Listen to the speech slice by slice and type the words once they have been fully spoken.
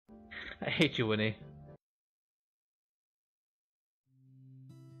hate you, Winnie.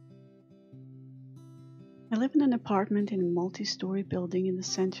 I live in an apartment in a multi-story building in the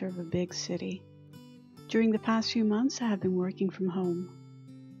center of a big city. During the past few months, I have been working from home.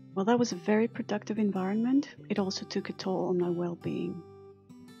 While that was a very productive environment, it also took a toll on my well-being.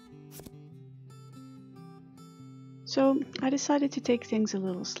 So I decided to take things a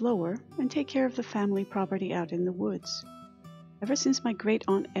little slower and take care of the family property out in the woods. Ever since my great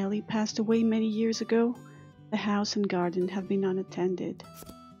aunt Ellie passed away many years ago, the house and garden have been unattended.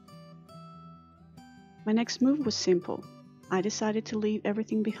 My next move was simple. I decided to leave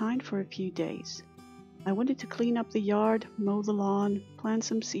everything behind for a few days. I wanted to clean up the yard, mow the lawn, plant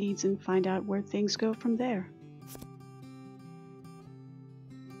some seeds, and find out where things go from there.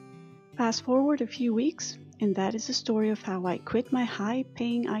 Fast forward a few weeks, and that is the story of how I quit my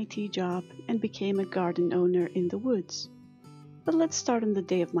high-paying IT job and became a garden owner in the woods. But let's start on the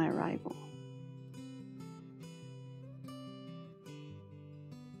day of my arrival.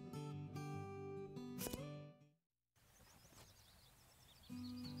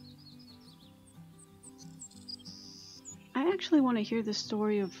 I actually want to hear the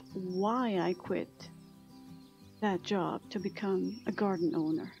story of why I quit that job to become a garden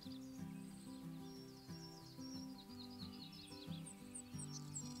owner.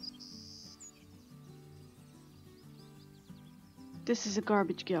 This is a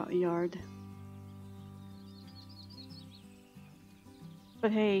garbage yard.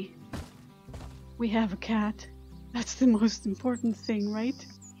 But hey, we have a cat. That's the most important thing, right?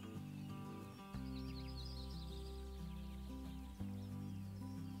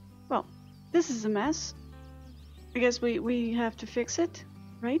 Well, this is a mess. I guess we have to fix it,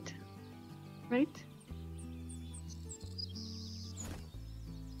 right? Right?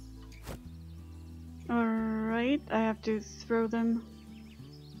 Alright, I have to throw them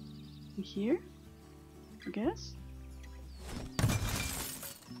here, I guess.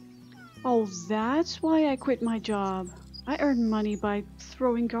 Oh, that's why I quit my job. I earn money by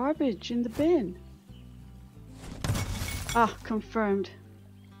throwing garbage in the bin. Ah, confirmed.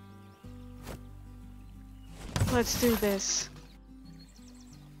 Let's do this.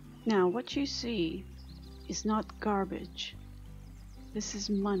 Now, what you see is not garbage. This is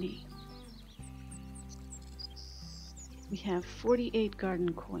money. We have 48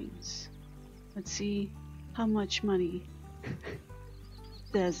 garden coins. Let's see how much money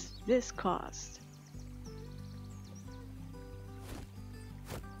does this cost.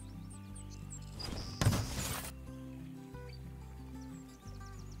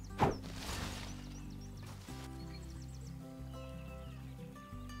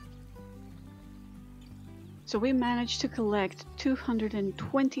 So we managed to collect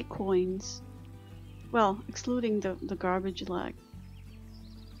 220 coins. Well, excluding the garbage like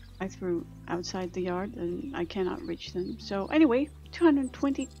I threw outside the yard and I cannot reach them. So anyway,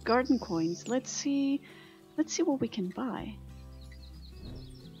 220 garden coins. Let's see what we can buy.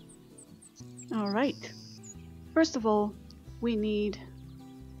 Alright. First of all, we need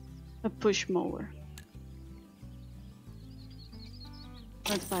a push mower.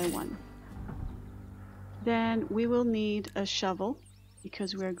 Let's buy one. Then we will need a shovel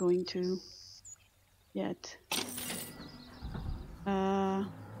because we're going to get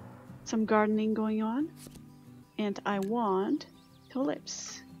some gardening going on. And I want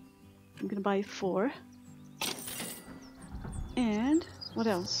tulips. I'm gonna buy 4. And what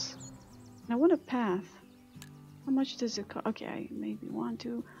else? I want a path. How much does it cost? Okay, I maybe want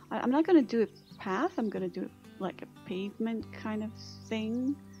to. I'm not gonna do a path. I'm gonna do like a pavement kind of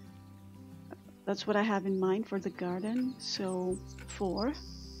thing. That's what I have in mind for the garden. So 4.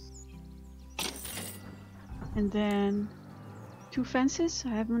 And then 2 fences. I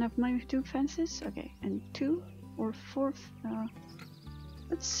have enough money for 2 fences. Okay, and 2 or 4.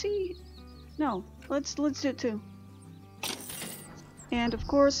 Let's see. No, let's do 2. And of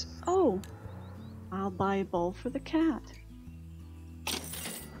course, oh, I'll buy a bowl for the cat.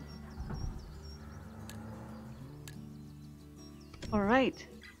 All right,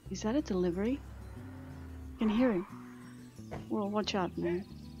 is that a delivery? I can hear him. Well, watch out, man.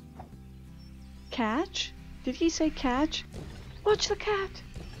 Catch? Did he say catch? Watch the cat!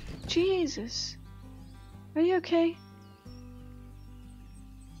 Jesus! Are you okay?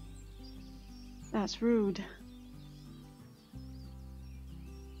 That's rude.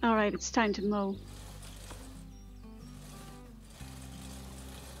 Alright, it's time to mow.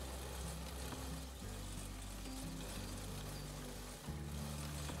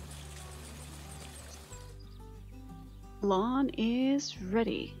 Lawn is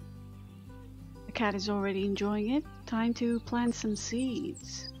ready. The cat is already enjoying it. Time to plant some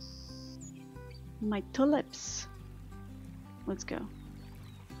seeds. my tulips. Let's go.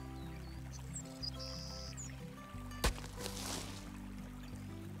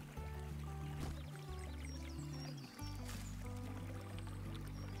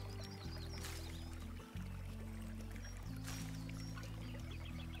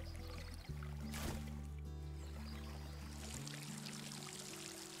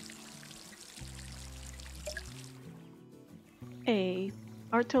 Hey,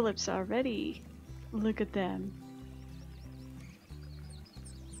 our tulips are ready. Look at them.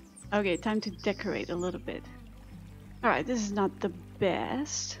 Okay, time to decorate a little bit. Alright, this is not the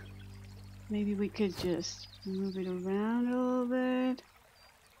best. Maybe we could just move it around a little bit.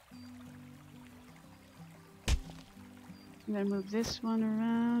 I'm gonna move this one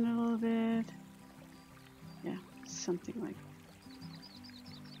around a little bit. Yeah, something like that.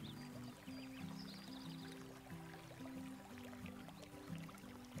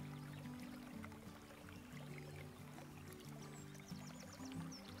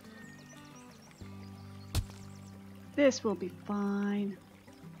 This will be fine.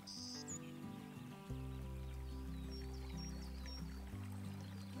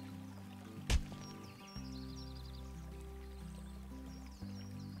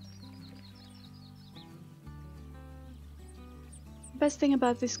 The best thing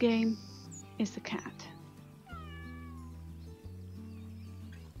about this game is the cat.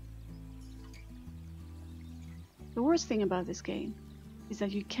 The worst thing about this game is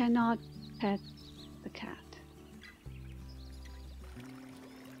that you cannot pet the cat.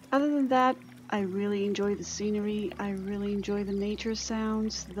 Other than that, I really enjoy the scenery, I really enjoy the nature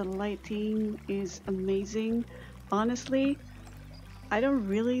sounds, the lighting is amazing. Honestly, I don't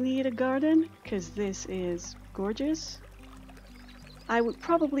really need a garden because this is gorgeous. I would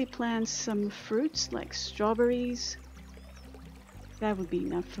probably plant some fruits like strawberries. That would be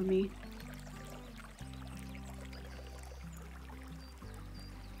enough for me.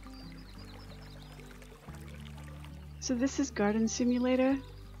 So this is Garden Simulator.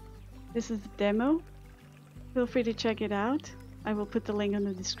 This is the demo. Feel free to check it out. I will put the link in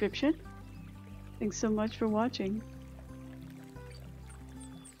the description. Thanks so much for watching.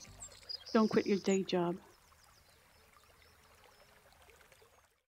 Don't quit your day job.